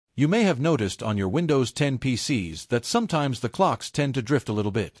You may have noticed on your Windows 10 PCs that sometimes the clocks tend to drift a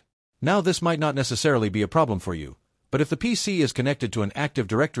little bit. Now this might not necessarily be a problem for you, but if the PC is connected to an Active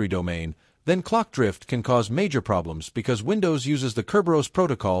Directory domain, then clock drift can cause major problems because Windows uses the Kerberos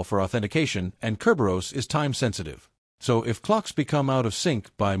protocol for authentication and Kerberos is time sensitive. So if clocks become out of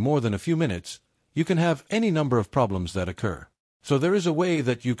sync by more than a few minutes, you can have any number of problems that occur. So there is a way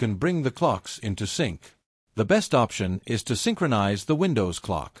that you can bring the clocks into sync. The best option is to synchronize the Windows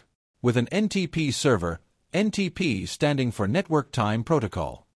clock with an NTP server, NTP standing for Network Time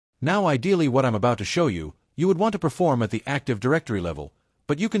Protocol. Now ideally what I'm about to show you, you would want to perform at the Active Directory level,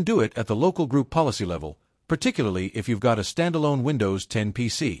 but you can do it at the local group policy level, particularly if you've got a standalone Windows 10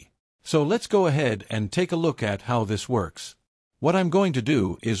 PC. So let's go ahead and take a look at how this works. What I'm going to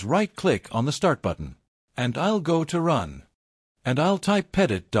do is right-click on the Start button, and I'll go to Run, and I'll type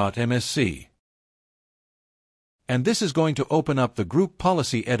pedit.msc. And this is going to open up the Group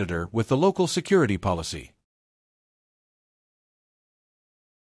Policy Editor with the local security policy.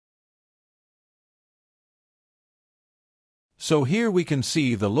 So here we can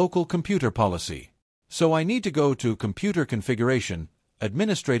see the local computer policy. So I need to go to Computer Configuration,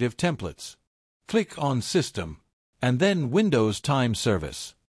 Administrative Templates. Click on System, and then Windows Time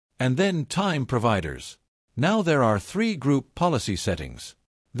Service, and then Time Providers. Now there are 3 group policy settings.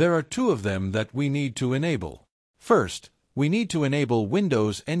 There are 2 of them that we need to enable. First, we need to enable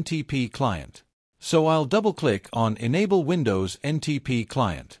Windows NTP Client. So I'll double-click on Enable Windows NTP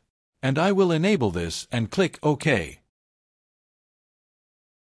Client. And I will enable this and click OK.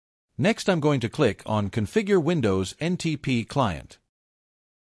 Next I'm going to click on Configure Windows NTP Client.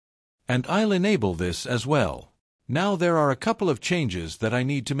 And I'll enable this as well. Now there are a couple of changes that I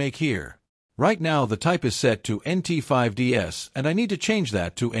need to make here. Right now the type is set to NT5DS and I need to change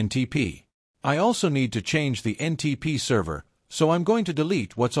that to NTP. I also need to change the NTP server, so I'm going to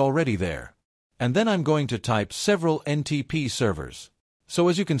delete what's already there. And then I'm going to type several NTP servers. So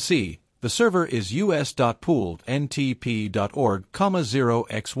as you can see, the server is us.pooledntp.org,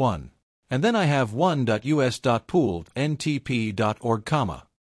 0x1. And then I have 1.us.pooledntp.org,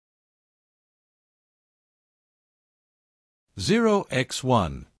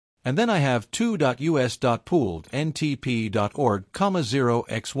 0x1. And then I have 2.us.pooledntp.org,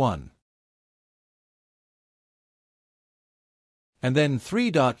 0x1. And then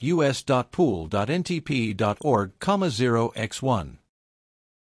 3.us.pool.ntp.org, 0x1.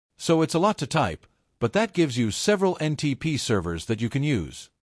 So it's a lot to type, but that gives you several NTP servers that you can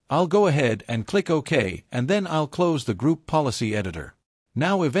use. I'll go ahead and click OK, and then I'll close the Group Policy Editor.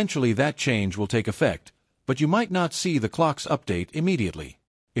 Now eventually that change will take effect, but you might not see the clock's update immediately.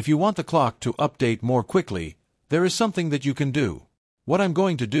 If you want the clock to update more quickly, there is something that you can do. What I'm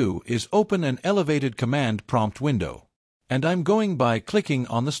going to do is open an elevated Command Prompt window. And I'm going by clicking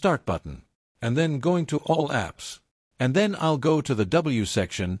on the Start button, and then going to All Apps. And then I'll go to the W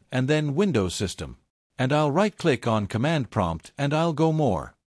section, and then Windows System. And I'll right-click on Command Prompt, and I'll go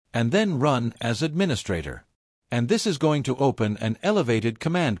More. And then Run as Administrator. And this is going to open an elevated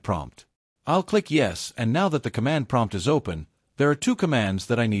command prompt. I'll click Yes, and now that the command prompt is open, there are 2 commands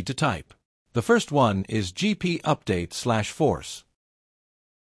that I need to type. The first one is gp-update/force.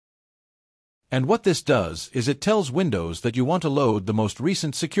 And what this does is it tells Windows that you want to load the most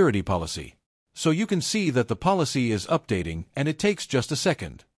recent security policy. So you can see that the policy is updating and it takes just a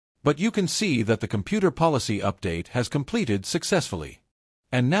second. But you can see that the computer policy update has completed successfully.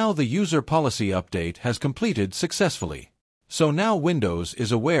 And now the user policy update has completed successfully. So now Windows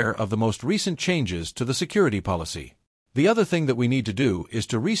is aware of the most recent changes to the security policy. The other thing that we need to do is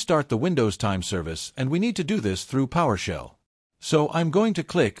to restart the Windows Time Service, and we need to do this through PowerShell. So I'm going to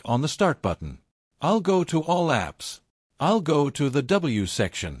click on the Start button. I'll go to All Apps. I'll go to the W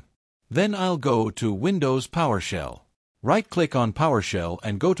section. Then I'll go to Windows PowerShell. Right-click on PowerShell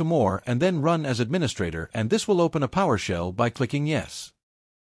and go to More and then Run as Administrator, and this will open a PowerShell by clicking Yes.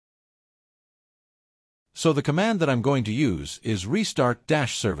 So the command that I'm going to use is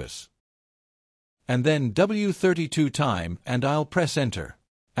restart-service. And then W32 time, and I'll press Enter.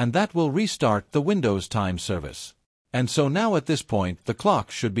 And that will restart the Windows Time Service. And so now at this point the clock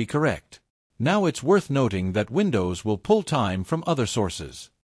should be correct. Now it's worth noting that Windows will pull time from other sources.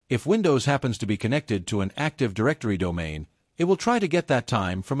 If Windows happens to be connected to an Active Directory domain, it will try to get that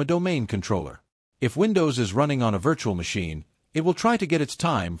time from a domain controller. If Windows is running on a virtual machine, it will try to get its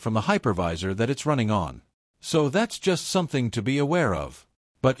time from the hypervisor that it's running on. So that's just something to be aware of.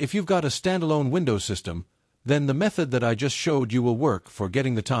 But if you've got a standalone Windows system, then the method that I just showed you will work for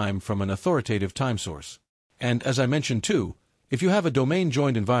getting the time from an authoritative time source. And as I mentioned too, If you have a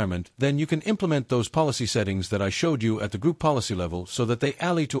domain-joined environment, then you can implement those policy settings that I showed you at the group policy level so that they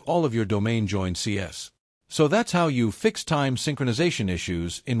ally to all of your domain-joined CS. So that's how you fix time synchronization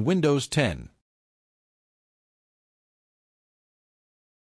issues in Windows 10.